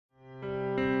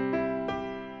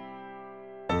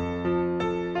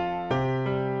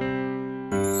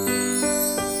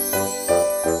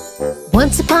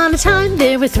Once upon a time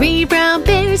there were 3 brown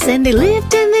bears, and they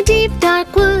lived in the deep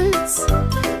dark woods.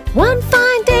 One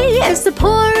fine day as the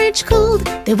porridge cooled,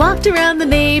 they walked around the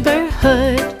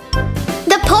neighborhood.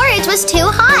 The porridge was too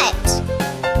hot.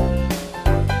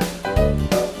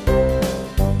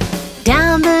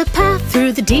 Down the path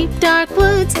through the deep dark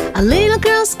woods, a little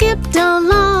girl skipped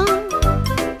along.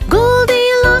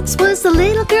 Goldilocks was the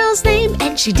little girl's name,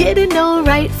 and she didn't know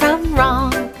right from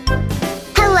wrong.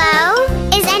 Hello?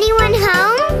 Is anyone home?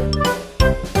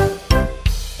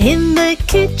 In the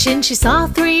kitchen she saw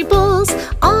 3 bowls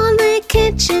on the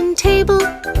kitchen table.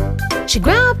 She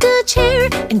grabbed a chair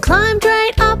and climbed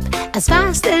right up as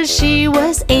fast as she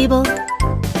was able.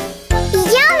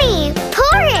 Yummy!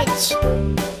 Porridge!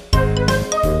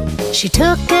 She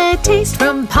took a taste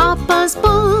from Papa's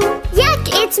bowl. Yuck,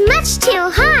 it's much too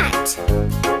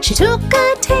hot. She took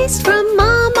a taste from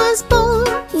Mama's bowl.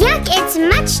 Yuck, it's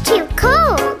much too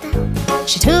cold.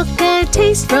 She took a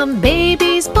taste from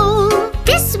Baby's bowl.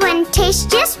 This one tastes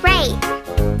just right.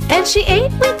 And she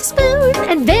ate with a spoon,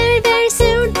 and very, very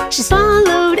soon she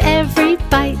swallowed every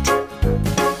bite.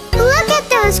 Look at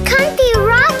those comfy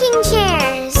rocking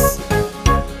chairs.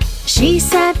 She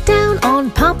sat down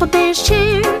on Papa Bear's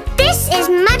chair. This is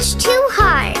much too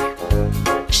hard.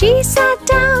 She sat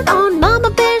down on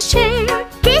Mama Bear's chair.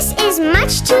 This is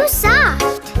much too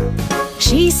soft.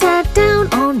 She sat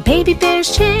down on Baby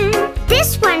Bear's chair.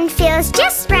 This one feels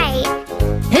just right.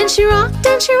 And she rocked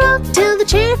till the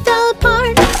chair fell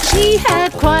apart. She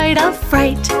had quite a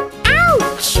fright.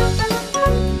 Ouch!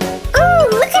 Ooh,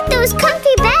 look at those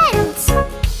comfy beds.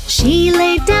 She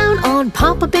lay down on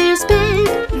Papa Bear's bed.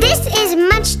 This is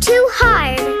much too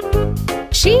hard.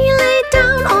 She lay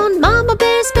down on Mama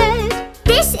Bear's bed.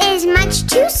 This is much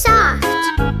too soft.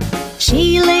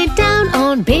 She lay down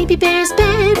on Baby Bear's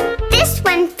bed. This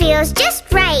one feels just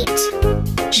right.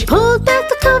 She pulled back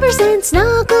the covers and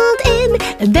snuggled in,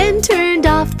 and then turned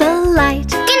off the light.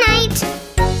 Good night.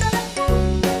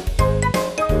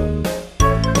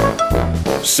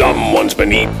 Someone's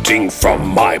been eating from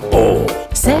my bowl,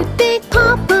 said Big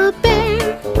Papa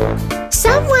Bear.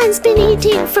 Someone's been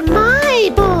eating from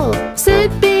my bowl, said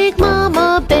Big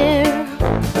Mama Bear.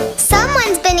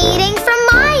 Someone's been eating from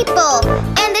my bowl,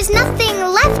 and there's nothing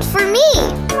left for me.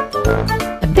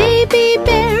 Baby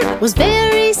Bear was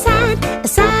very sad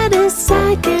as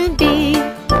sad can be.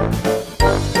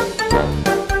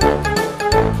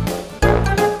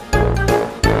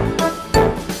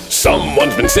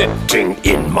 someone's been sitting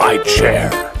in my chair,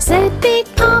 said Big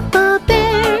Papa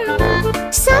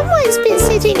Bear. Someone's been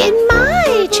sitting in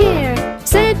my chair,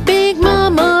 said Big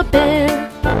Mama Bear.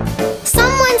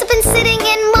 Someone's been sitting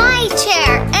in my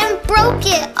chair and broke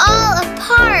it all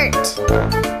apart.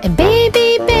 And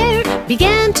Baby Bear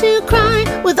began to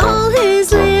cry with all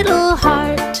his little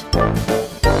heart.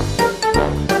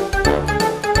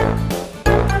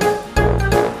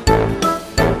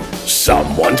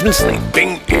 someone's been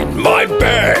sleeping in my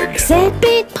bed, said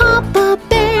Big Papa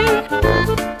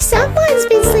Bear. Someone's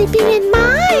been sleeping in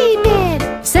my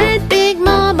bed, said Big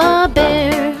Mama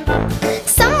Bear.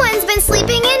 Someone's been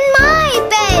sleeping in my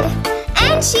bed,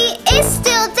 and she is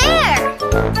still there.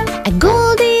 And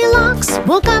Goldilocks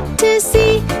woke up to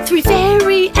see 3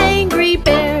 very angry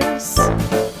bears.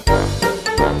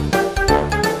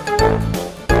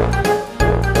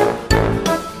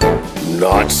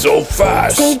 not so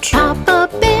fast. Said Papa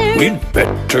Bear. We'd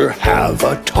better have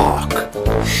a talk.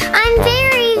 I'm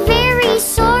very, very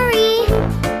sorry,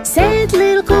 said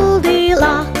little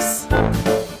Goldilocks.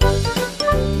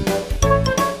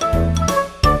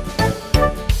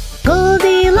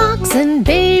 Goldilocks and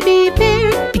Baby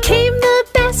Bear became the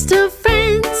best of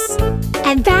friends.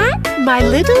 And that, my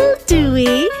little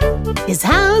Dewey, is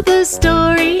how the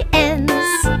story ends.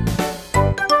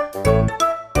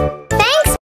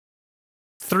 thanks.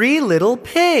 3 Little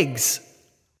Pigs.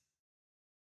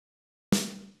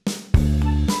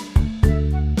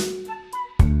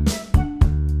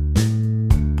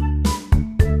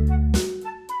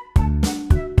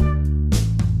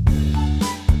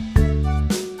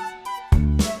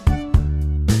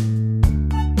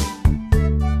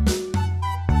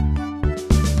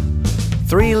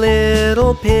 Three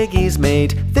little piggies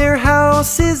made their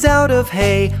houses out of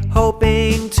hay,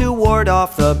 hoping to ward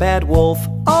off the bad wolf.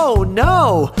 Oh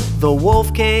no! The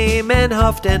wolf came and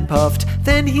huffed and puffed,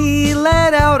 then he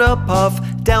let out a puff.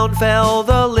 Down fell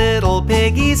the little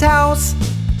piggy's house.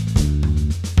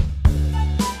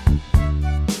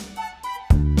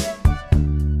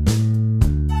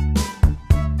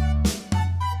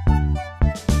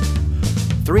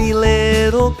 Three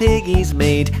little piggies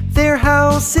made their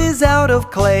houses out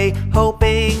of clay,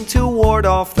 hoping to ward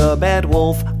off the bad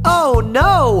wolf. Oh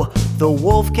no! The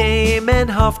wolf came and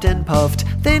huffed and puffed,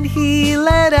 then he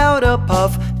let out a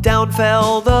puff. Down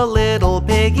fell the little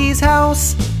piggy's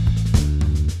house.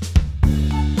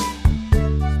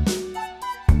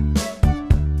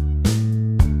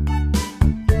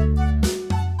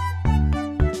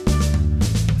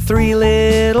 Three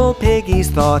little piggies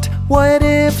thought, what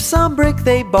if some brick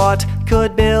they bought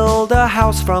could build a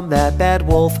house from that bad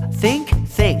wolf? Think,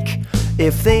 think.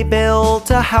 If they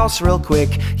built a house real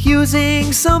quick,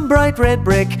 using some bright red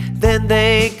brick, then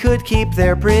they could keep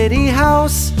their pretty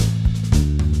house.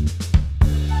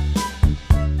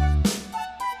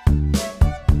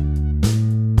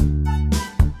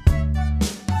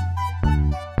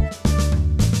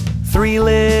 Three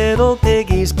little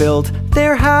piggies built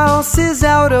their houses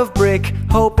out of brick,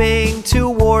 hoping to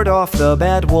ward off the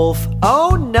bad wolf.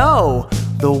 Oh no!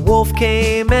 The wolf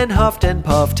came and huffed and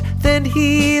puffed, then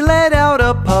he let out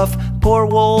a puff. Poor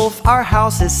wolf, our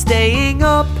house is staying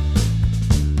up.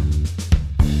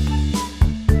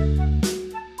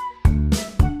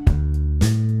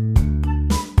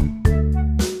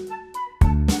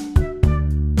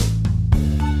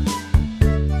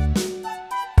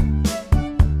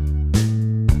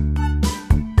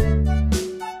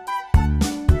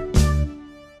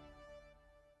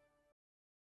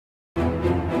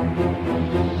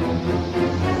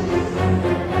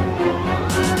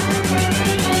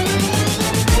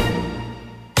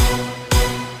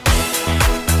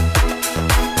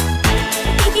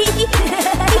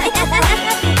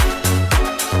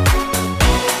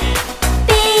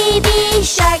 Baby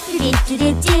shark,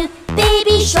 do-do-do-do.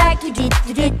 Baby shark,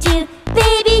 do-do-do-do.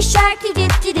 Baby shark,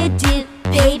 do-do-do-do.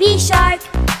 Baby shark.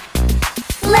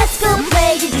 Let's go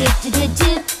play,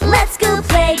 do-do-do-do. Let's go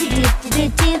play,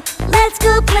 do-do-do-do. Let's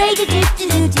go play,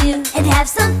 do-do-do-do. And have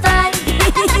some fun.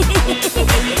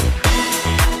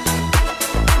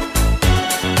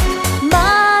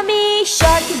 Mommy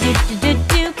shark,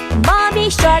 do-do-do-do. Mommy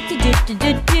shark,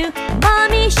 do-do-do-do.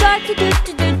 Mommy shark,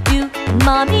 do-do-do-do.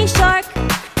 Mommy shark.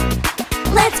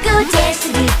 Let's go dance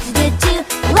to do do do do.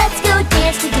 Let's go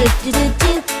dance to do do do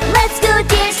do. Let's go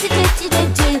dance to do do do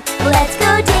do. Let's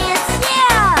go dance,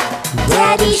 yeah!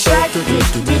 Daddy shark do do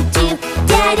do do.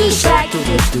 Daddy shark do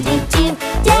do do do.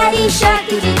 Daddy shark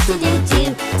do do do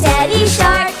do. Daddy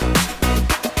shark.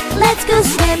 Let's go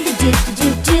swim to do do do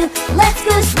do. Let's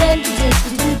go swim to do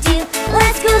do do do.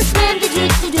 Let's go swim to do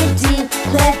do do do.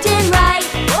 Left and right.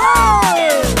 Whoa!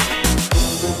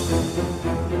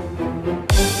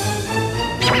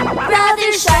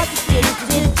 Brother shark,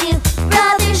 do-do-do-do.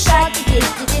 Brother shark,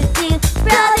 do-do-do-do.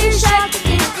 Brother shark,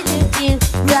 do-do-do-do.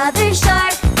 Brother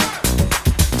shark.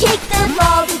 Kick the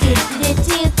ball,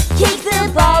 do-do-do-do. Kick the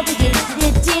ball,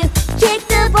 do-do-do-do. Kick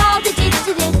the ball,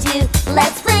 do-do-do-do.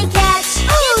 Let's play catch.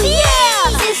 Oh yeah!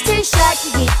 Sister shark,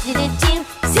 do-do-do-do.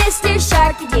 Sister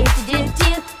shark,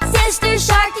 do-do-do-do. Sister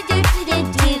shark,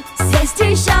 do-do-do-do. Sister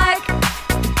shark.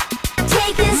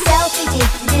 Take a selfie,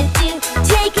 do-do-do-do.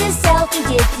 Take a selfie,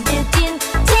 do-do-do-do.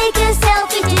 Take a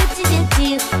selfie, do-do-do-do.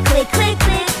 Click, click,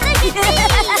 click.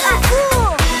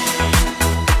 Cool.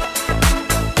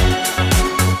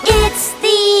 It's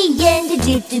the end,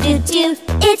 do-do-do-do.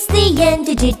 It's the end,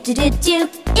 do-do-do-do.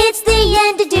 It's the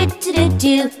end,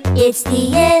 do-do-do-do. It's the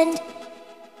end.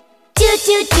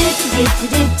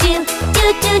 Do-do-do-do-do-do-do.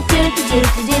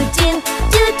 Do-do-do-do-do-do-do.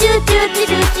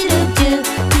 Do-do-do-do-do-do-do.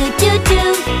 Do-do-do.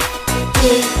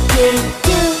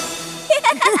 Do-do-do.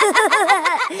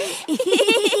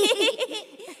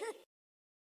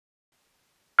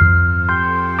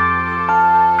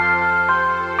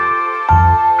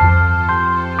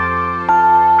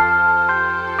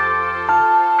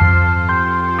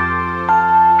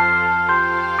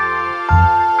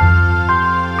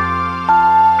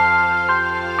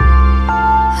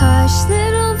 Hush,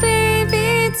 little baby,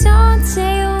 don't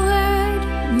say a word.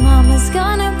 Mama's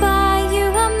gonna buy you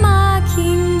a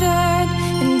mockingbird.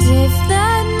 And if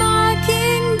that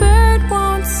mockingbird won't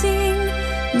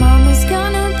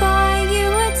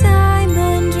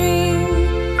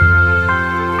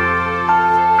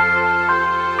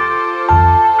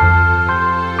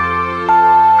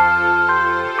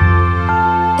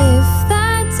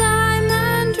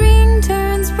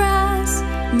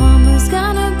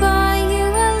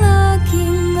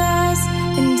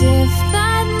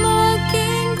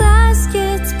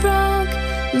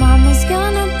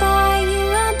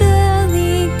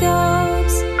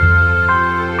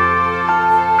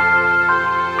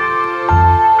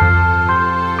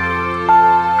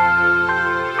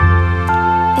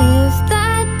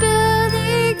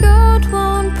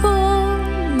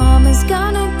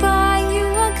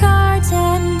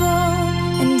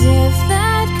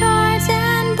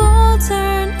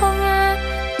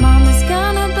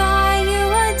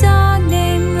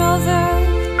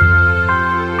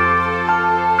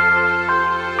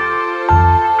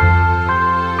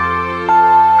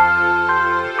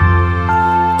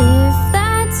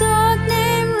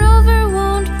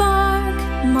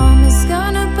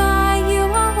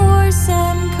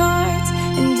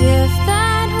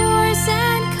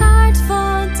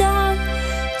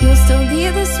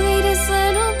sweetest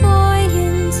little boy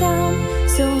in town.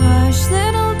 So hush,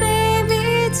 little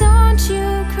baby, don't you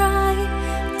cry.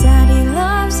 Daddy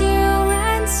loves you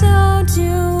and so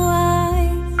do I.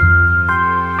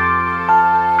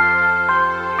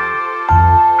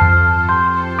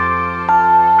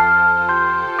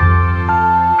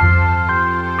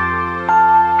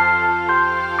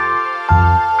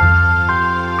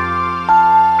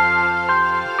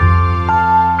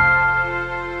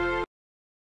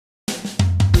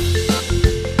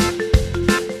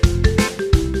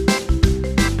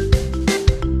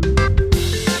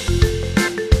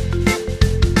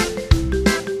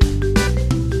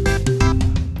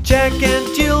 Jack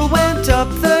and Jill went up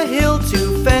the hill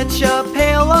to fetch a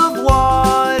pail of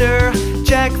water.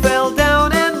 Jack fell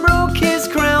down and broke his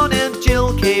crown, and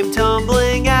Jill came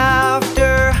tumbling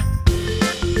after.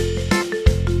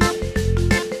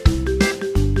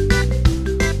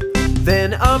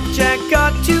 Then up Jack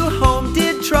got to home,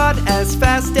 did trot as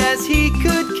fast as he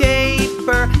could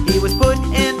caper. He was put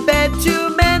in bed to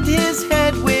mend his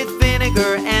head with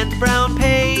vinegar and brown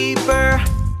paper.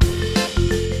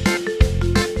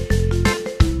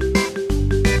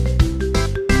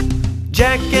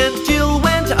 Jack and Jill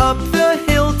went up the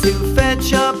hill to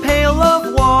fetch a pail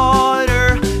of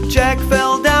water. Jack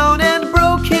fell down and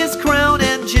broke his crown,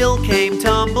 and Jill came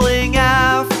tumbling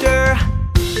after.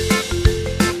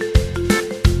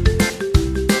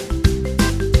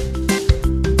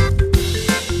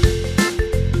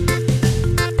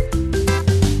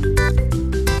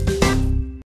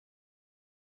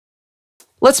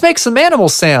 Let's make some animal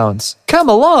sounds. Come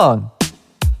along.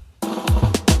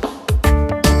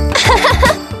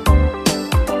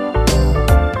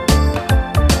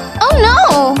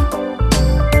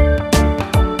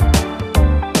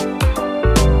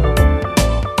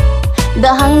 The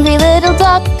hungry little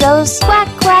duck goes quack,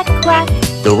 quack, quack.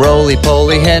 The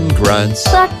roly-poly hen grunts.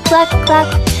 Cluck, cluck, cluck.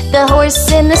 The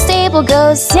horse in the stable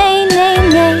goes neigh, neigh,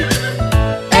 neigh.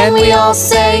 And we all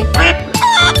say,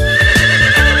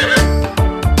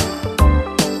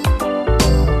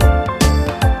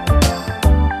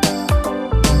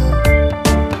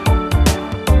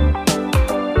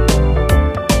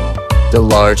 the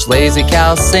large lazy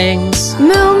cow sings,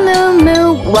 moo, moo,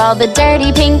 moo. While the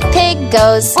dirty pink pig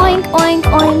goes oink, oink,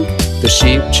 oink. the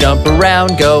sheep jump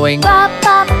around going, Ba,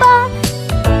 ba,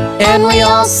 ba. and we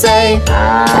all say,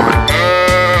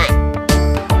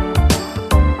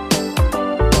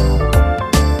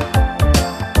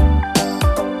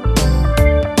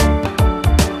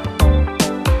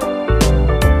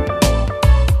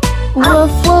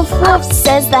 Woof, woof, woof,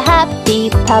 says the happy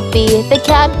puppy. The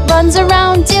cat runs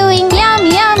around doing meow,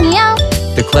 meow, meow.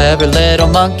 the clever little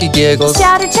monkey giggles,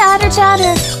 Chatter, chatter,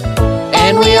 chatter.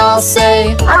 and we all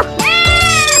say,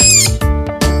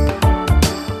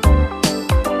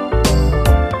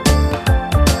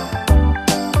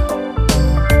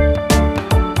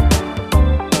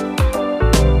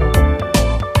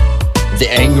 the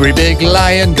angry big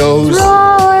lion goes,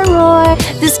 Roar, roar.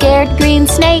 The scared green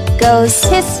snake goes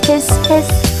hiss, hiss, hiss.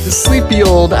 the sleepy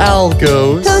old owl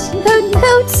goes, Hoot, hoot,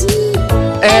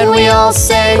 hoot. and we all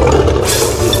say,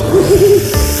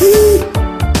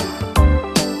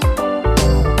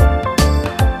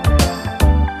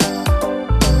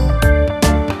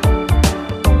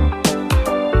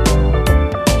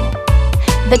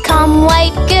 The calm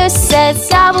white goose says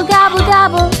gobble, gobble,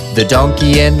 gobble. the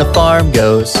donkey in the farm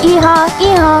goes, Ee-haw,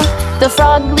 ee-haw. The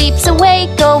frog leaps away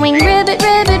going ribbit,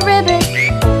 ribbit, ribbit.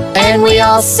 and we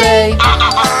all say,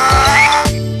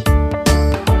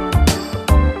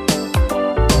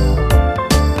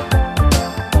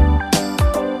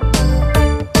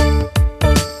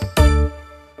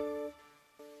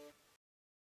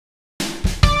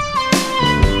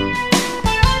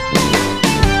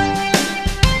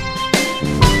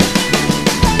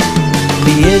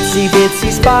 The itsy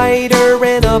bitsy spider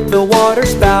ran up the water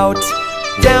spout.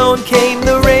 Down came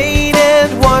the rain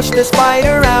and washed the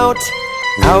spider out.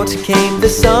 Out came the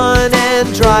sun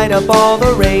and dried up all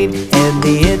the rain. And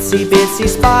the itsy bitsy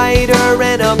spider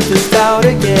ran up the spout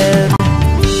again.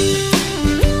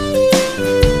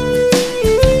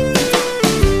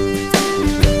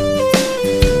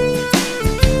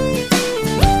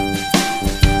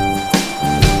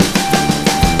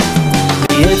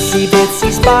 The itsy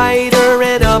bitsy spider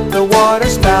ran up the water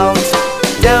spout.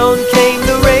 Down came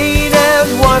the rain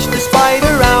and washed the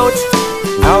spider out.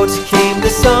 Out came the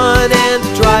sun and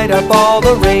dried up all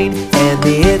the rain. And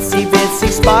the itsy bitsy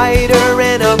spider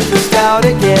ran up the spout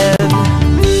again.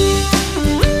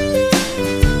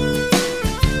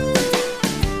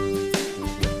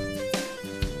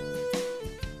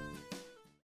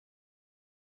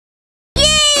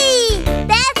 Yay!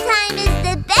 Bath time is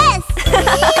the best!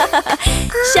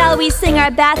 Shall we sing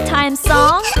our bath time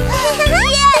song?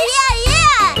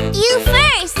 Yeah! You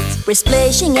first! We're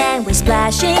splishing and we're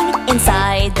splashing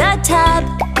inside the tub.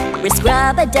 We're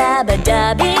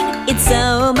scrub-a-dub-a-dubbing, it's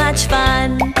so much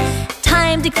fun.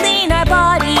 Time to clean our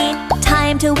body,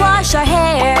 time to wash our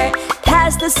hair.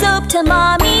 Pass the soap to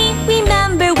Mommy,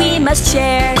 remember we must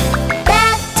share.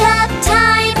 Bathtub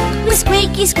time, we're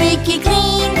squeaky, squeaky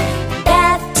clean.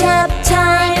 Bathtub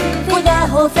time for the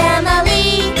whole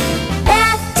family.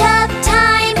 Bathtub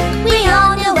time, we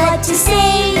all know what to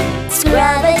say.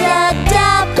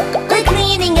 Scrub-a-dub-dub, we're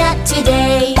cleaning up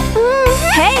today.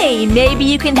 Hey, maybe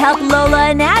you can help Lola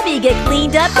and Abby get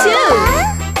cleaned up too.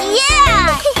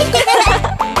 Yeah!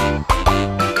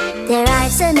 There are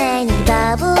so many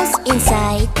bubbles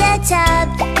inside the tub.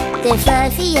 They're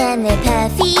fluffy and they're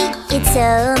puffy, it's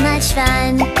so much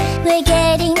fun. We're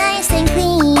getting nice and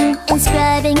clean and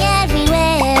scrubbing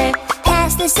everywhere.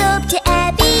 Pass the soap to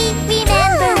Abby,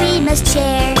 remember we must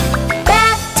share.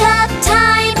 Bathtub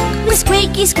time, we're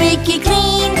squeaky, squeaky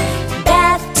clean.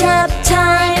 Bathtub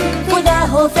time for the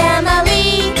whole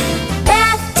family.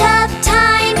 Bathtub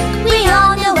time, we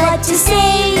all know what to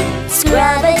say.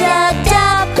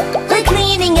 Scrub-a-dub-dub, we're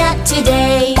cleaning up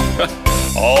today.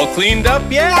 All cleaned up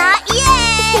yet? Not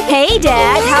yet! Hey,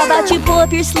 Dad, how about you pull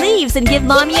up your sleeves and give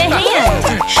Mommy a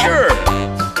hand? Sure.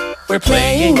 We're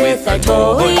playing with our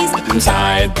toys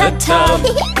inside the tub.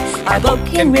 Our boat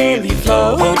can really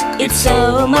float, it's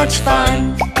so much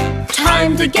fun.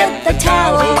 Time to get the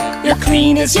towel, you're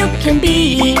clean as you can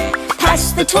be.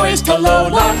 Pass the toys to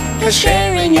Lola, 'cause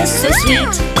sharing is so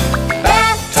sweet.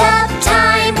 Bathtub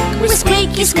time, we're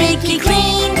squeaky, squeaky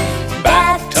clean.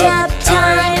 Bathtub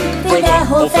time for the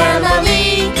whole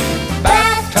family.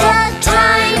 Bathtub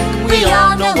time, we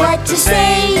all know what to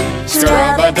say.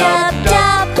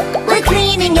 Scrub-a-dub-dub, we're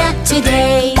cleaning up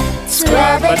today.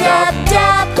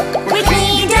 Scrub-a-dub-dub, we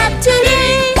cleaned up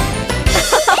today.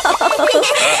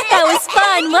 That was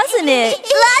fun, wasn't it?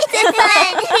 Lots of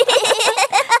fun!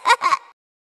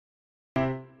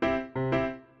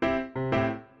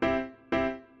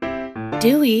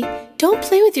 Dewey, don't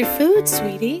play with your food,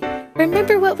 sweetie.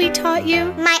 Remember what we taught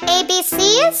you? My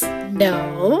ABCs?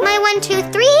 No. My 1, 2,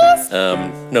 3s?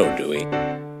 No, Dewey.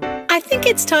 I think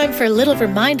it's time for a little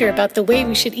reminder about the way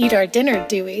we should eat our dinner,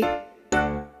 Dewey.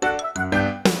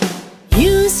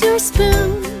 Use your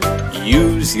spoon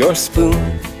Use your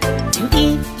spoon to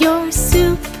eat your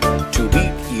soup. to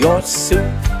eat your soup.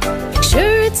 Make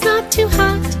sure it's not too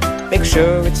hot. Make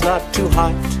sure it's not too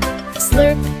hot.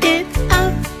 Slurp it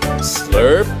up.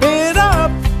 Slurp it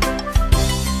up.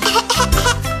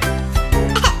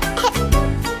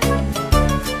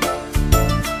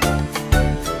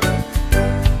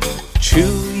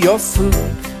 Chew your food.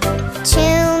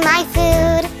 Chew my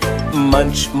food.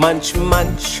 Munch, munch,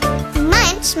 munch.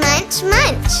 Munch, munch,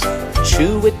 munch.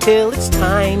 Chew it till it's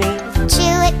tiny.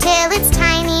 Chew it till it's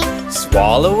tiny.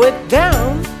 Swallow it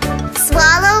down.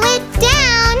 Swallow it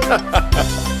down.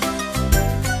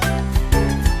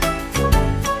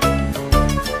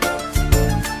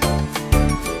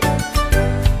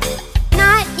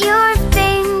 Not your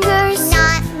fingers.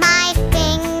 Not my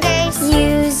fingers.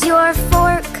 Use your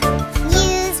fork.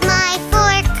 Use my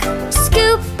fork.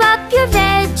 Scoop up your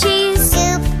veggies.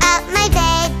 Scoop up my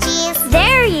veggies.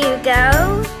 There you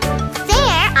go.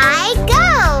 There I go.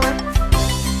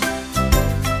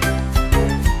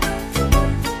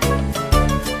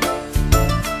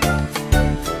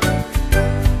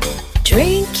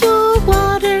 Drink your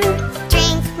water.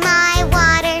 Drink my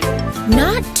water.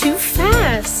 Not too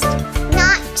fast.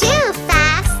 Not too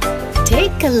fast.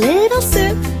 Take a little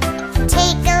sip.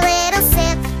 Take a little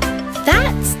sip.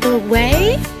 That's the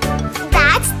way.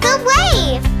 That's the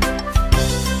way.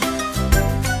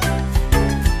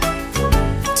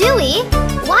 Dewey,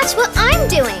 watch what I'm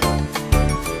doing.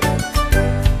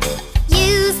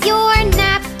 Use your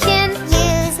napkin.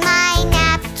 Use my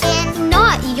napkin.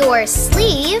 Not your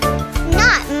sleeve.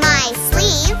 Not my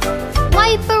sleeve.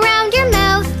 Wipe around your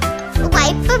mouth.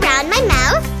 Wipe around my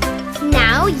mouth.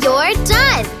 Now you're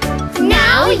done.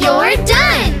 Now you're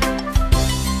done.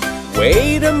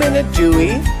 Wait a minute,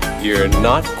 Dewey. You're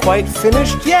not quite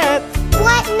finished yet.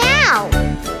 What now?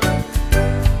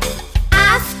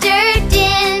 After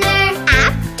dinner.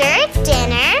 After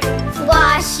dinner.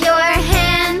 Wash your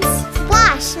hands.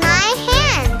 Wash my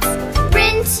hands.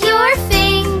 Rinse your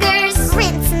fingers.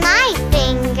 Rinse my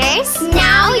fingers.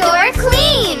 Now you're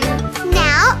clean.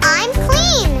 Now I'm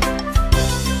clean.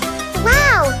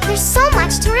 Wow, there's so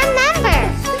much to remember.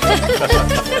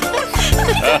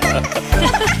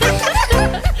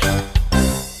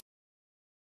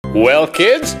 Well,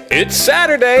 kids, it's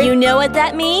Saturday. You know what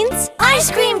that means?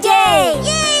 Ice cream day!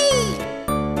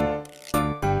 Yay!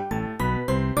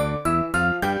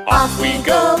 Off we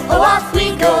go, oh off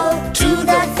we go, to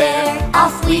the fair,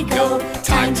 off we go.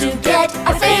 Time to get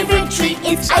our favorite treat,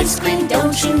 it's ice cream,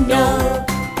 don't you know?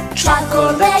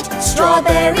 Chocolate,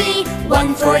 strawberry,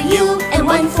 one for you and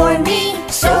one for me.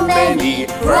 So many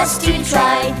for us to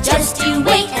try, just you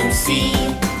wait and see.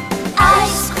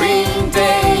 Ice cream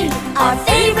day, our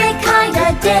favorite kind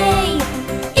of day.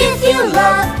 If you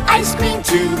love ice cream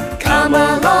too, come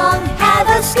along, have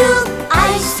a scoop.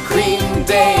 Ice cream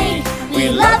day, we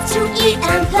love to eat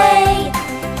and play.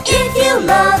 If you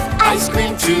love ice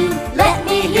cream too, let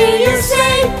me hear you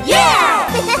say, yeah!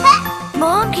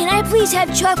 Mom, can I please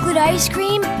have chocolate ice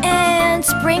cream and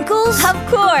sprinkles? Of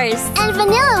course! And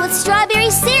vanilla with strawberry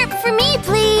syrup for me,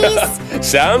 please.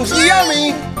 Sounds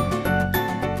yummy!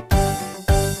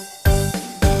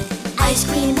 Ice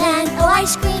cream man, oh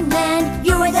ice cream man,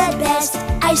 you're the best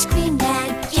ice cream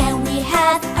man. Can we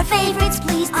have our favorites,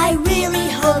 please? I really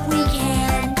hope we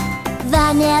can.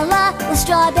 Vanilla with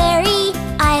strawberry,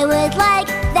 I would like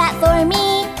that for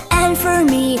me. And for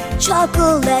me,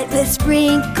 chocolate with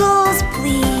sprinkles,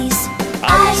 please.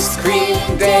 Ice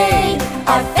cream day,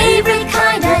 our favorite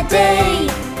kind of day.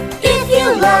 If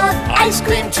you love ice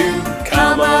cream too,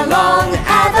 come along,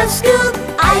 have a scoop.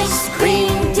 Ice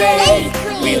cream day,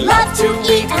 we love to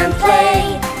eat and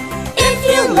play. If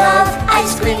you love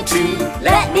ice cream too,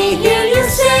 let me hear you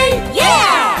say,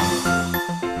 yeah!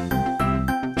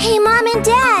 Hey, Mom and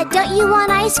Dad, don't you want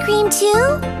ice cream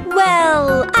too?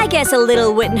 Well, I guess a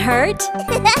little wouldn't hurt.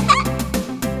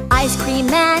 Ice cream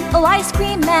man, oh ice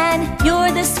cream man, you're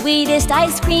the sweetest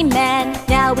ice cream man.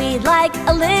 Now we'd like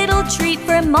a little treat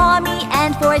for Mommy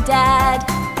and for Dad.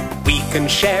 We can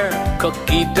share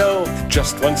cookie dough,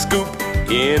 just one scoop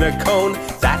in a cone.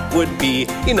 That would be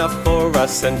enough for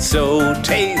us and so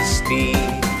tasty.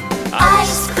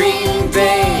 Ice cream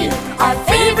day, our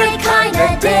favorite kind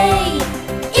of day.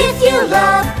 If you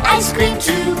love ice cream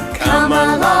too, come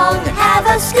along, have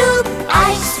a scoop.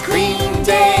 Ice cream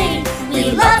day,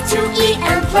 we love to eat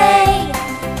and play.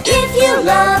 If you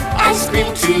love ice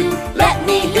cream too, let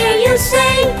me hear you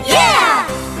say, yeah!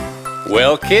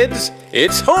 Well, kids,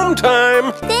 it's home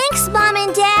time! Thanks, Mom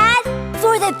and Dad.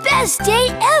 For the best day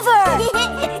ever!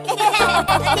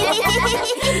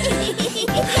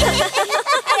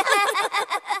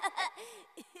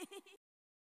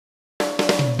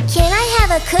 Can I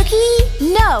have a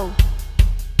cookie? No.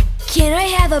 Can I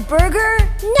have a burger?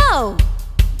 No.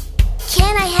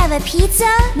 Can I have a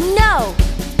pizza? No.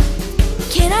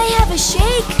 Can I have a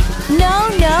shake? No,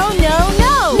 no, no,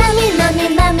 no. Mommy,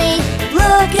 mommy, mommy,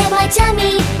 look at my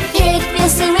tummy. It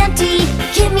feels so empty.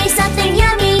 Give me something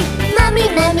yummy. Mommy,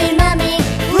 mommy, mommy,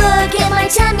 look at my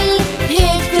tummy.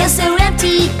 It feels so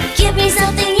empty. Give me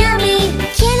something yummy.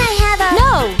 Can I have a...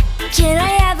 No. Can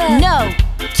I have a... No.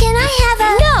 Can I have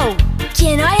a... No.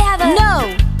 Can I have a...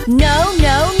 No. No,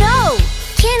 no, no.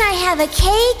 Can I have a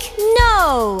cake?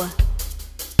 No.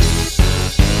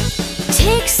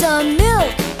 Take some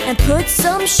milk and put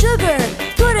some sugar.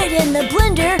 Put it in the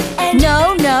blender and...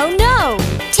 No, no, no.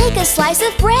 Take a slice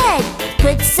of bread.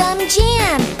 Put some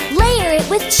jam. Layer it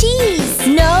with cheese.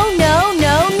 No, no,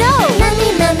 no, no.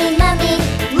 Mommy, mommy, mommy,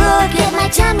 look at my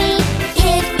tummy.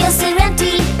 It feels so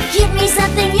empty. Give me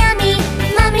something yummy.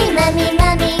 Mommy, mommy,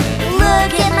 mommy,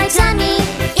 look at my tummy.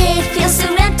 It feels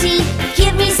so empty.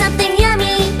 Give me something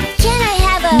yummy. Can I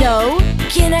have a... No.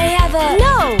 Can I have a...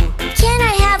 No. Can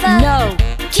I have a... No.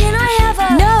 Can I have a...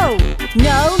 No.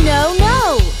 No, no,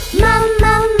 no. Mum,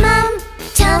 mum, mum,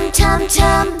 tum, tum,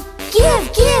 tum.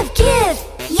 Give, give, give.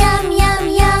 Yum, yum,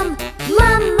 yum.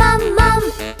 Mum, mum, mum,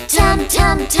 tum,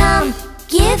 tum, tum.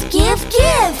 Give, give,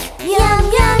 give. Yum,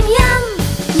 yum, yum.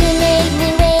 You made me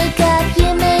wake up,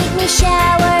 you made me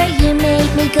shower, you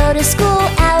made me go to school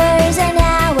hours and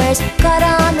hours. Got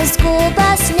on the school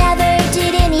bus, never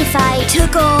did any fight.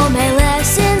 Took all my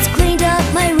lessons, cleaned up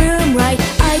my room right.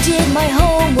 I did my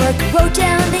homework, wrote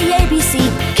down the ABC.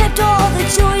 Kept all the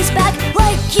toys back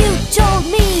like you told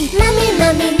me. Mommy,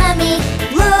 mommy, mommy,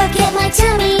 look at my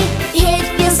tummy. It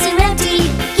feels so empty.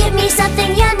 Give me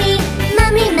something yummy.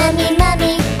 Mommy, mommy,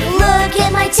 mommy, look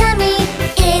at my tummy.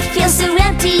 It feels so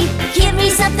empty. Give me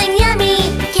something yummy.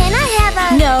 Can I have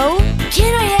a... No.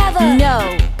 Can I have a...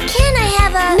 No. Can I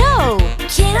have a... No.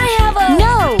 Can I have a...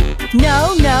 No.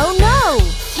 No, no, no.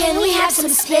 Can we have some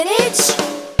spinach?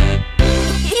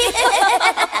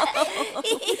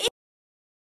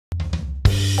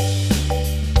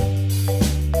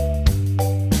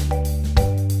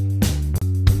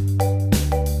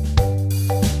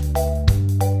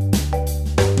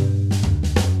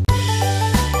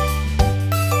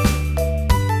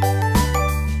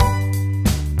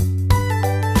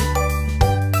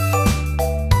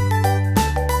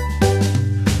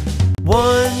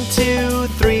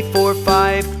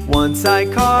 Once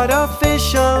I caught a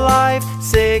fish alive,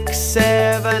 6,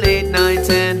 7, 8, 9,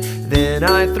 10. Then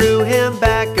I threw him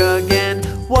back again.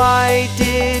 Why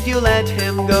did you let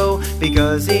him go?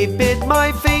 Because he bit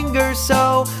my finger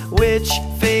so. Which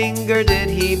finger did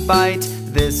he bite?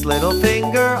 This little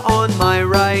finger on my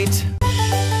right.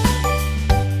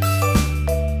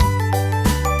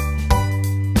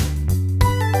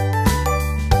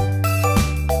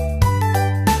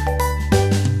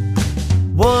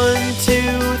 One,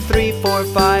 2, 3, 4,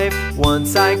 5.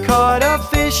 Once I caught a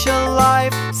fish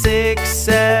alive, 6,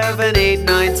 7, 8,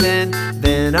 9, 10.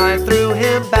 Then I threw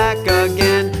him back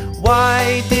again.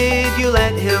 Why did you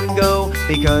let him go?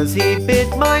 Because he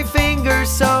bit my finger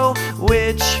so.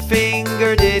 Which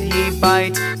finger did he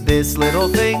bite? This little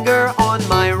finger on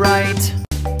my right.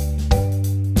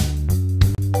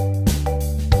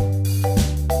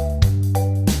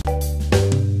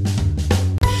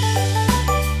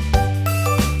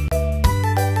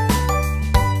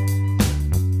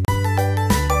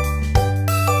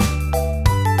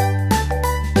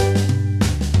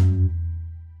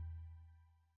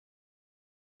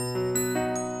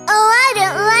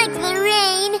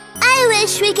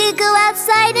 We could go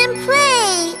outside and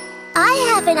play. I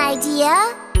have an idea.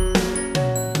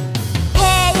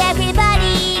 Hey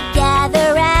everybody,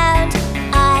 gather round.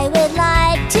 I would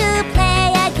like to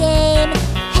play a game.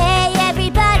 Hey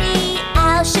everybody,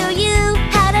 I'll show you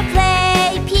how to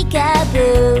play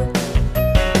peekaboo.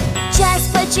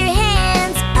 Just put your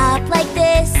hands up like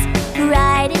this,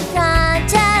 right in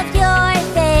front of your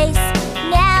face.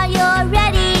 Now you're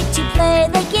ready to play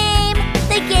the game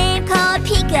called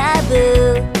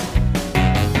peekaboo.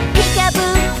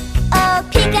 Peekaboo, oh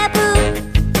peekaboo,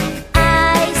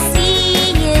 I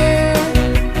see you.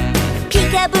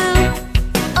 Peekaboo,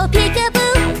 oh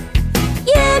peekaboo,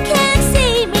 you can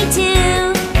see me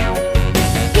too.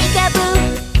 Peekaboo,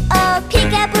 oh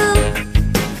peekaboo,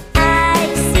 I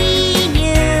see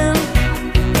you.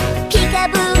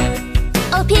 Peekaboo,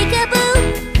 oh peekaboo,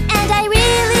 and I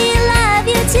really love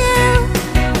you too.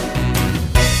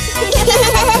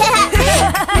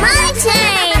 My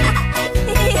turn!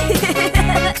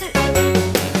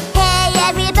 Hey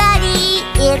everybody,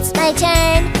 it's my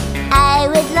turn. I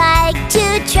would like to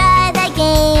try the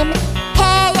game.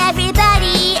 Hey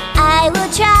everybody, I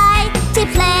will try to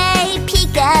play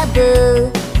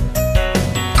peekaboo.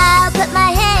 I'll put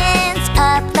my hands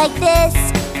up like this,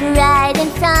 right in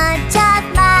front of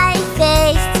my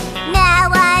face. Now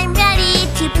I'm ready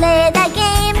to play the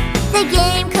game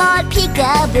called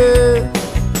peekaboo.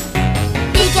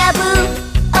 Peekaboo,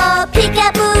 oh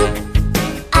peekaboo,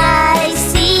 I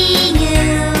see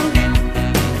you.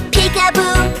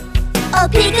 Peekaboo, oh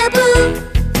peekaboo,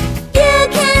 you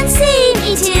can see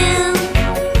me too.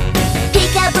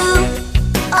 Peekaboo,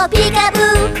 oh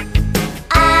peekaboo,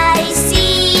 I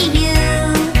see you.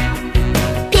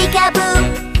 Peekaboo,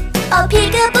 oh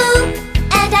peekaboo,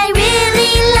 and I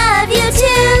really love you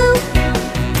too.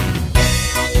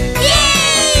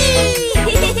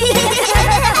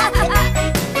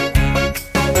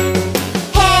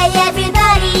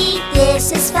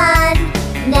 This is fun,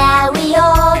 now we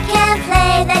all can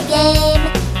play the game.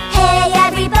 Hey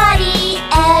everybody,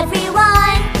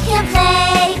 everyone can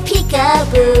play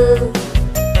peekaboo.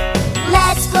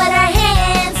 Let's put our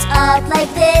hands up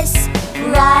like this,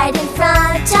 right in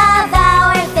front of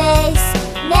our face.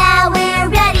 Now we're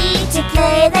ready to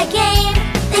play the game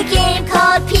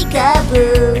called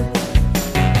peekaboo.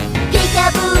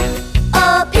 Peekaboo,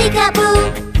 oh peekaboo,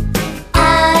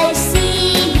 I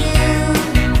see you.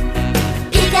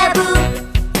 Peekaboo,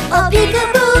 oh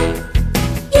peekaboo,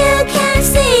 you can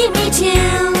see me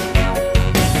too.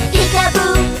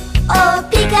 Peekaboo, oh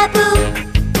peekaboo,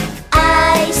 I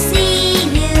see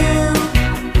you.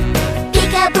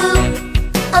 Peekaboo,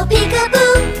 oh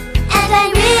peekaboo, and I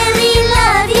really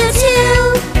love you too.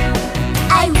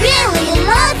 I really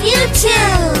love you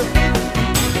too.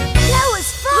 That was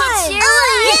fun. Oh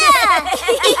yeah.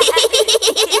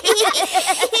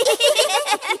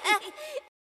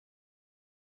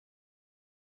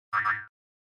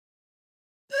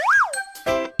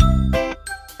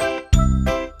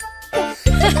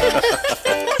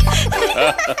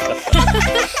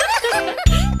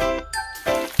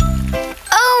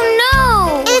 Oh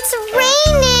no! It's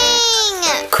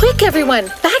raining! Quick, everyone,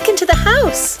 back into the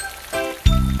house.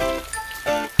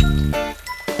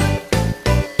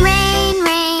 Rain,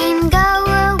 rain, go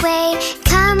away.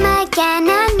 Come again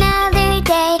another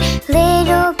day.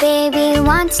 Little baby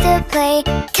wants to play.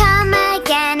 Come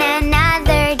again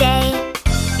another day.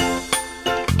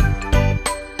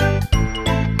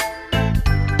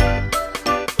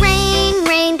 Rain,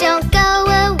 rain, don't go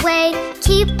away.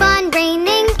 Keep on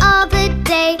raining all the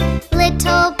day.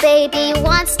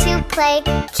 play.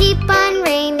 Keep on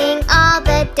raining all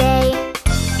the day.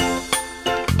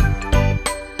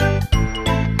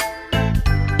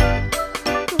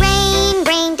 Rain,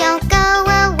 rain, don't go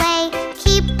away.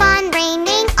 Keep on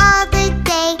raining all the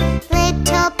day.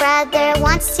 Little brother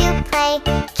wants to play.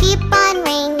 Keep on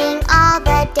raining all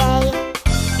the day.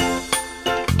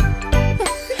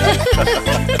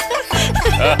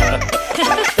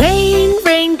 Rain,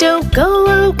 rain, don't go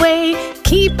away.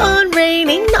 Keep on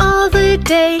raining all the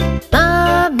day.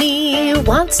 Mommy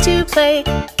wants to play.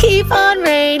 Keep on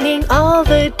raining all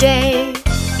the day.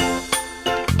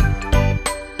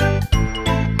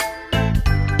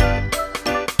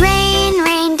 Rain,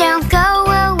 rain, don't go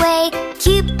away.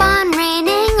 Keep on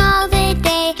raining all the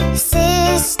day.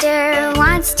 Sister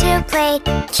wants to play.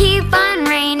 Keep on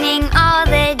raining all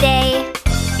the day.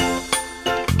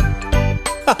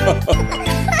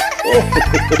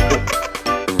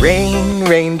 Rain,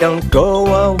 rain, don't go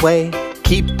away.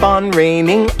 Keep on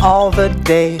raining all the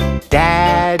day.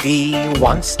 Daddy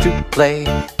wants to play.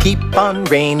 Keep on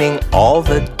raining all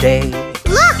the day.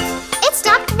 Look! It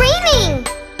stopped raining!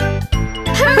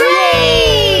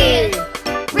 Hooray!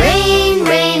 Rain,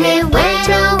 rain, it went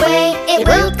away. It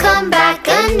will come back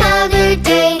another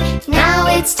day. Now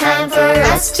it's time for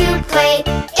us to play.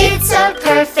 It's a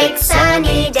perfect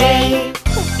sunny day.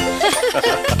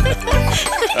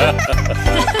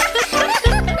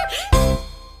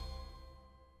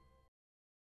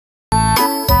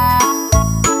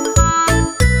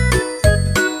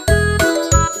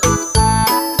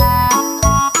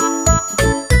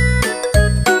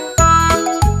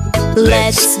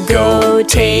 Let's go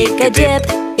take a dip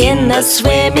in the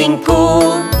swimming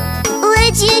pool.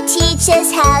 Would you teach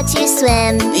us how to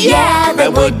swim? Yeah,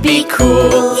 that would be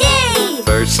cool. Yay!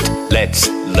 First, let's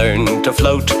learn to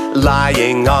float,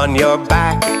 lying on your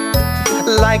back.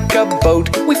 Like a boat,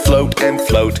 we float and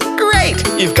float. Great,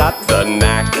 you've got the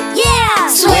knack. Yeah!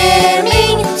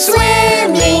 Swimming,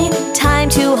 swimming, time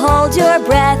to hold your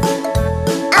breath.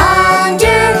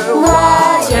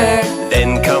 Underwater.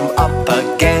 Then come up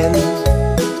again.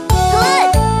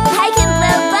 Look! I can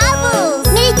blow bubbles!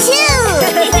 Me too!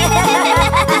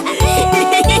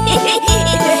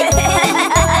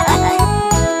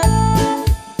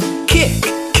 Kick,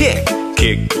 kick,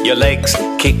 kick your legs.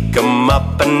 Kick 'em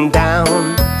up and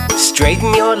down.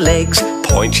 Straighten your legs,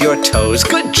 point your toes.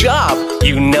 Good job,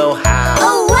 you know how.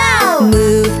 Oh, wow!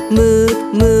 Move,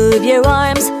 move, move your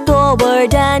arms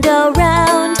forward and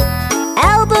around.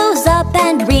 Elbows up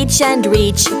and reach and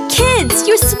reach. Kids,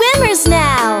 you're swimmers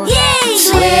now. Yay!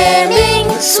 Swimming,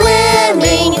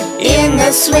 swimming in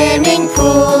the swimming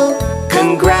pool.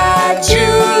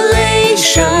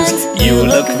 Congratulations, you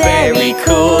look very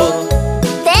cool.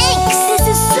 Thanks! This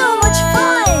is so much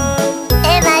fun.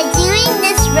 Am I doing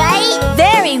this right?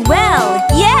 Very well,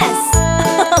 yes.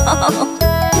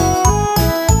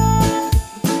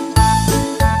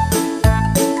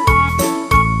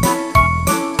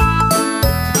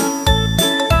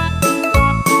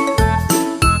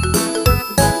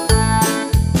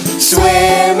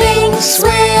 Swimming,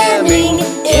 swimming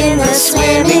in the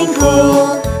swimming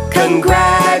pool.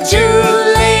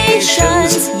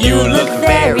 Congratulations, you look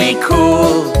very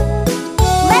cool.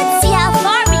 Let's see how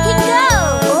far we can go!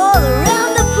 All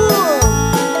around the pool.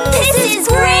 This is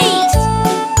great!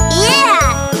 Yeah!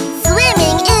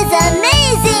 Swimming is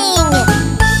amazing!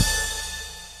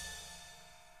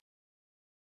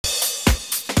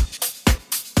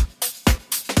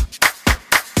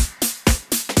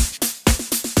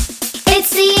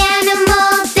 It's the animal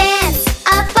dance,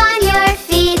 up on your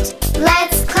feet.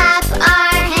 Let's clap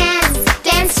our hands,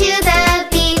 dance to the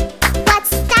beat.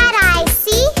 What's that I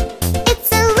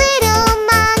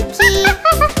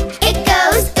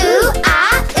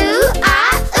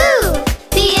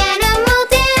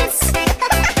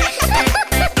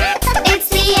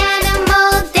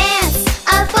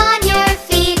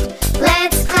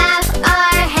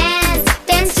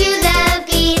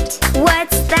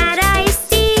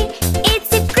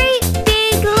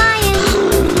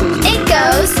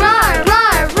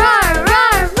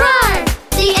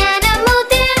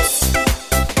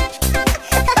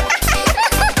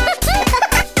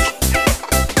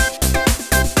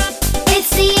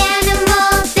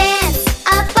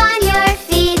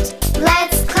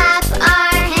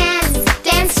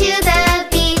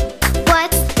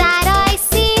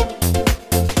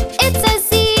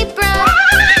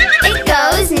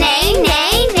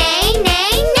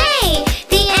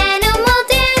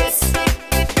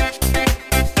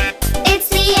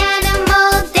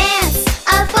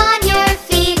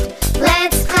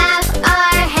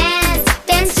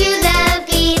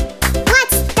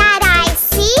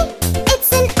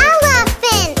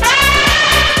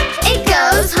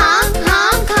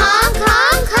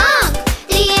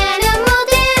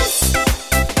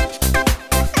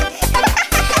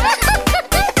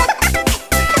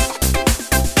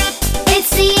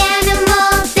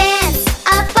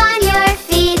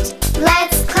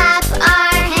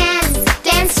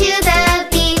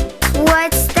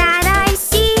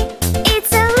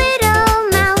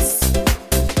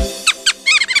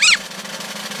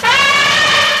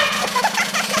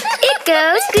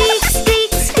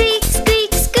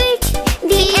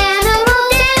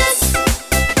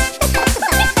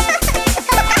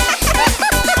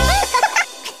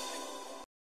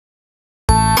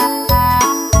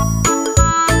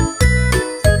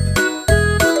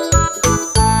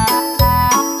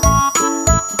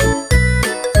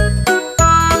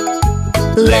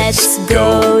Let's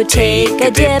go take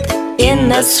a dip in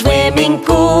the swimming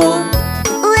pool.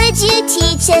 Would you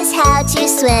teach us how to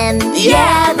swim?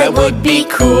 Yeah, that would be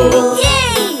cool.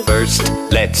 Yay! First,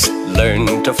 let's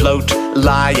learn to float,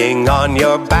 lying on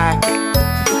your back.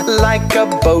 Like a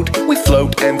boat, we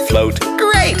float and float.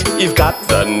 Great, you've got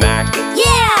the knack.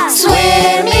 Yeah!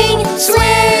 Swimming,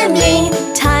 swimming,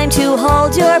 time to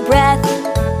hold your breath.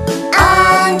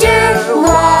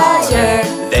 Underwater,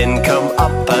 Then come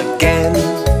up again.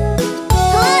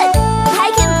 Good!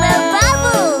 I can blow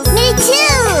bubbles! Me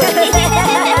too!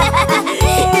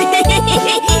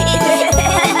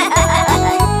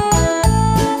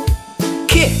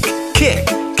 Kick, kick,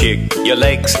 kick your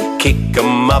legs, kick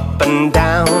 'em up and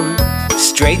down.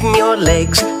 Straighten your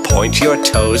legs, point your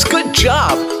toes. Good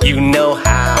job, you know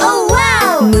how. Oh,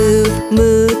 wow! move,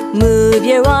 move, move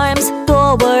your arms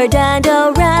forward and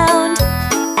around.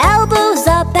 Elbows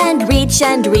up and reach.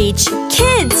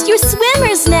 Kids, you're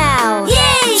swimmers now.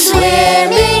 Yay!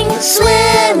 Swimming,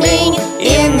 swimming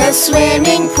in the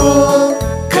swimming pool.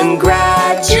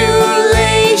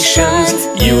 Congratulations,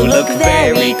 you look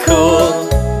very cool.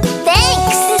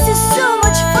 Thanks! This is so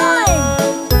much fun.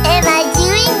 Am I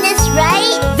doing this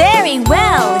right? Very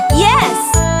well, yes.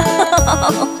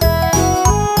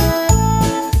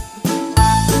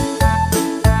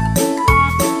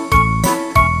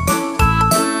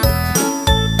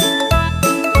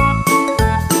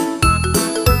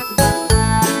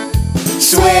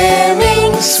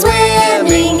 Swimming,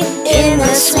 swimming in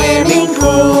the swimming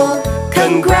pool.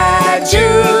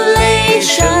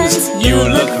 Congratulations, you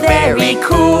look very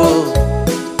cool.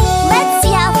 Let's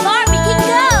see how far we can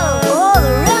go! All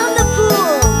around the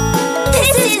pool.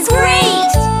 This is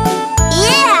great!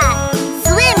 Yeah!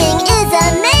 Swimming is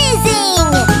amazing!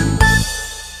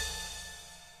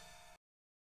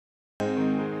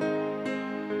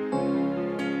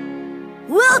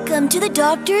 Welcome to the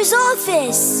doctor's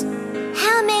office.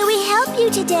 How may we help you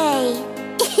today?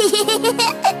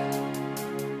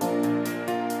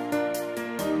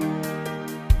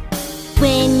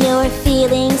 When you're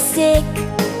feeling sick,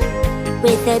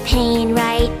 with a pain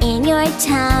right in your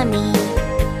tummy,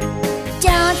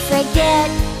 don't forget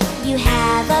you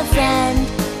have a friend.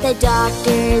 The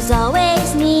doctor's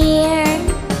always near.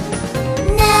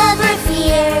 Never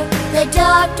fear, the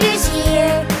doctor's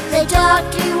here. The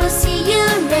doctor will see you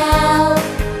now.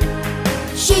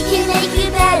 She can make you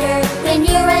better when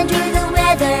you're under the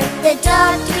weather. The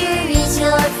doctor is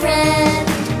your friend.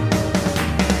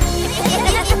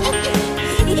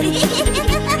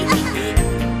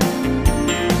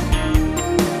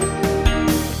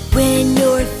 When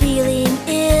you're feeling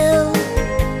ill,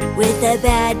 with a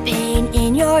bad pain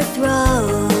in your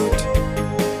throat,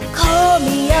 call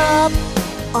me up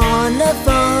on the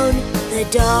phone. The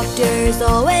doctor's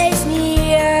always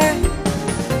near.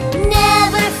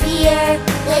 Never fear,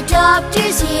 the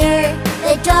doctor's here.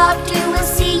 The doctor will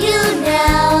see you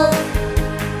now.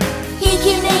 He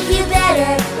can make you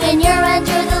better when you're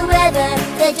under the weather.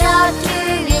 The doctor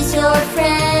is your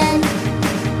friend.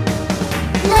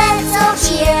 Let's all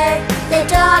cheer, the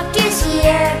doctor's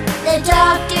here. The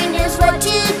doctor knows what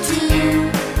to do.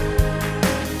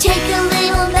 Take a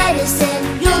little medicine,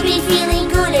 you'll be feeling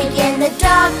good again. The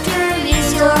doctor is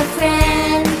your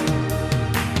friend.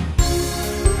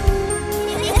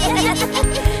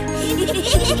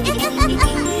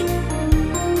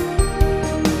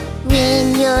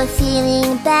 When you're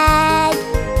feeling bad,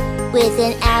 with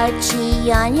an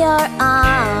ouchie on your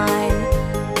arm,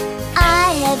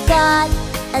 I have got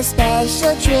a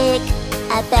special trick,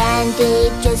 a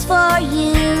band-aid just for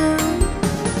you.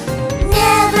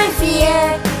 Never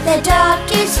fear, the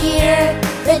doctor's here.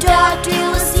 The doctor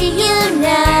will see you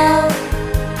now.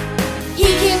 He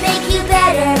can make you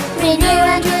better when you're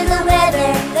under the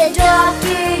weather. The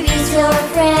doctor is your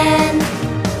friend.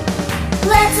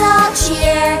 Let's all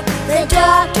cheer, the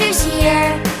doctor's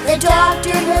here. The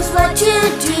doctor knows what to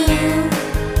do.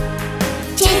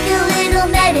 Take a little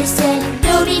medicine,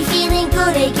 you'll be feeling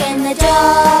good again. The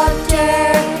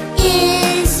doctor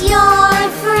is your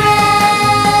friend.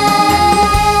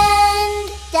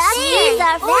 Doctor's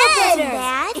our friend,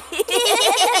 Dad.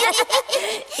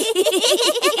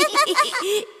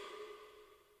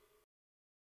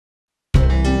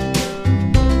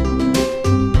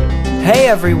 Hey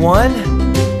everyone,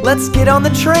 let's get on the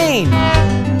train.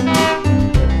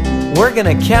 We're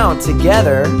gonna count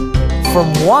together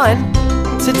from 1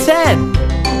 to 10.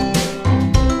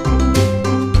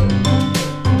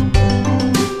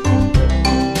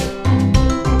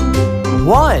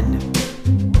 1,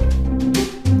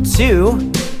 2,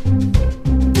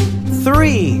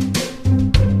 3,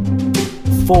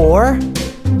 4,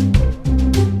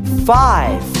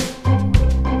 5,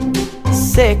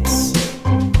 6,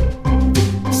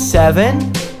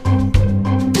 7,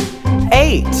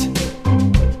 8,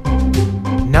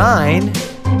 9,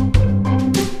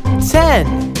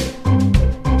 10.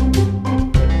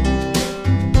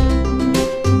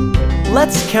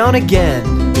 Let's count again.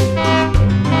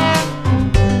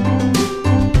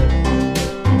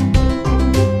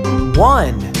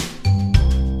 1,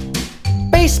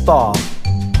 baseball.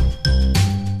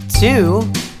 2,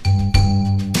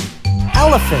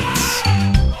 elephants.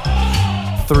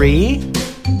 3,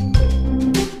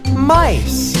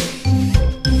 mice.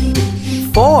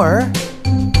 4,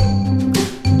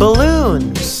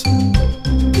 balloons.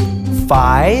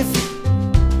 5,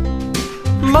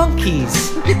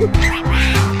 monkeys.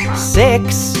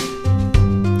 6,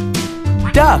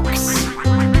 ducks.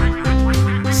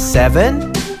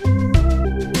 7,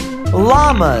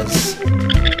 llamas.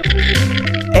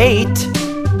 8,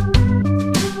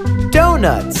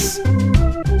 donuts.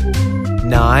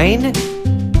 9,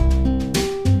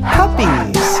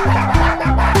 puppies.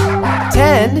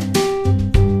 10,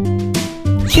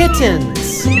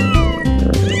 kittens.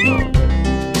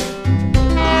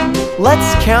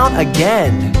 Let's count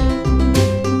again.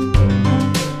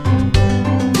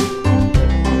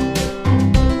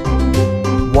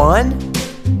 1,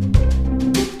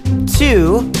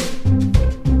 2,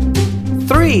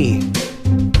 3,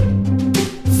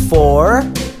 4,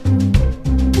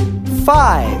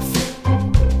 5,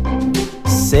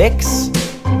 6,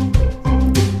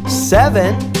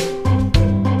 7,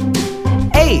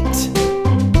 8,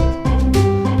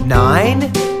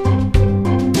 9,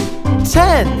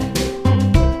 10.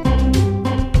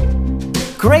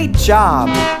 Great job!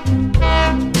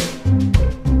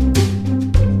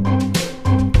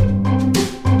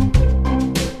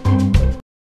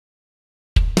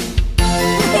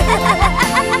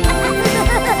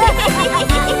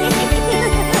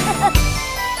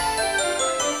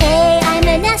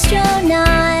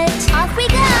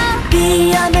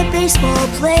 Baseball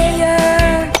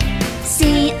player.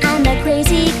 C, I'm a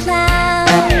crazy clown.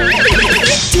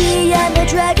 D, I'm a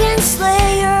dragon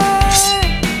slayer.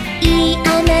 E,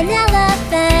 I'm an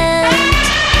elephant.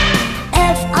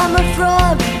 F, I'm a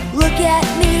frog, look at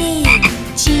me.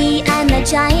 G, I'm a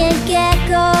giant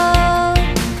gecko.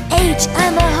 H,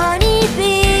 I'm a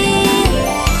honeybee.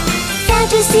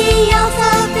 Fantasy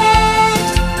alphabet.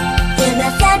 In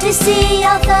the fantasy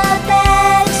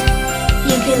alphabet,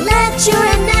 you can let your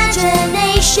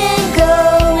imagination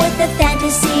go with the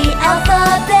fantasy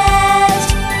alphabet.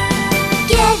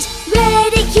 Get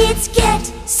ready, kids, get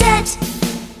set.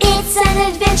 It's an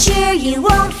adventure you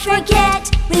won't forget.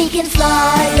 We can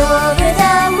fly over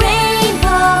the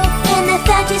rainbow in the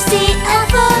fantasy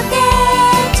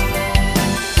alphabet.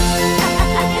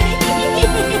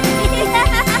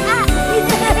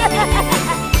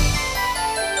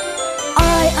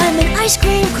 I'm an ice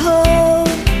cream cone.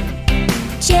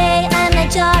 J, I'm a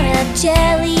jar of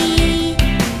jelly.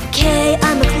 K,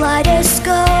 I'm a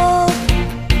kaleidoscope.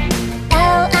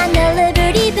 L, I'm the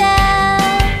Liberty Bell.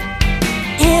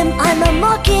 M, I'm a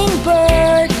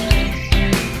mockingbird.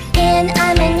 N,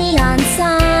 I'm a neon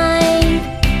sign.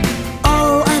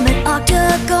 O, I'm an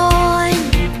octagon.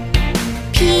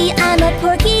 P, I'm a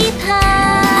porcupine.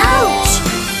 Ouch!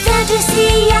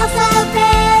 Fantasy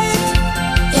alphabet.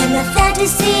 In the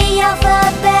fantasy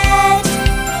alphabet,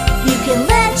 you can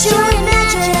let your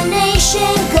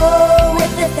imagination go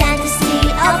with the fantasy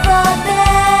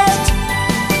alphabet.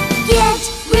 Get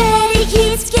ready,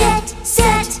 kids, get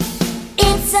set.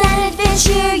 It's an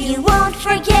adventure you won't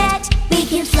forget. We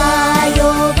can fly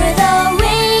over the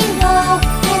rainbow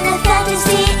in the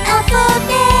fantasy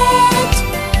alphabet.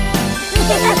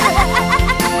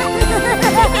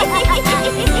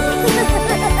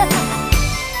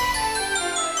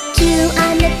 2,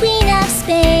 I'm the Queen of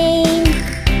Spain.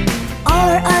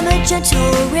 R, I'm a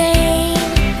gentle rain.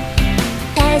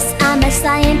 S, I'm a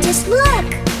scientist,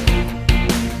 look.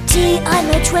 T, I'm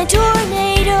a twin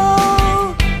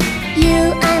tornado.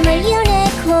 U, I'm a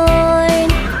unicorn.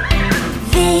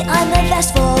 V, I'm a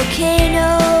vast volcano.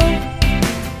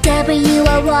 W,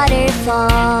 a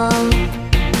waterfall.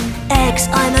 X,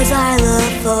 I'm a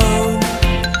xylophone.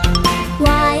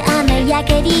 Y, I'm a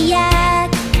yakety-yak.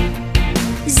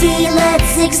 Z, let's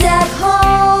zigzag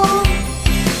home.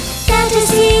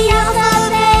 Fantasy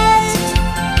alphabet.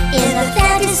 In the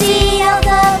fantasy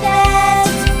alphabet,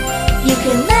 you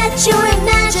can let your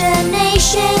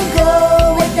imagination go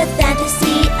with the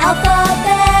fantasy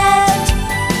alphabet.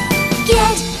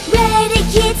 Get ready,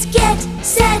 kids, get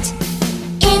set.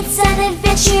 It's an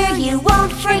adventure you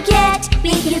won't forget.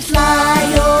 We can fly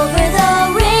over the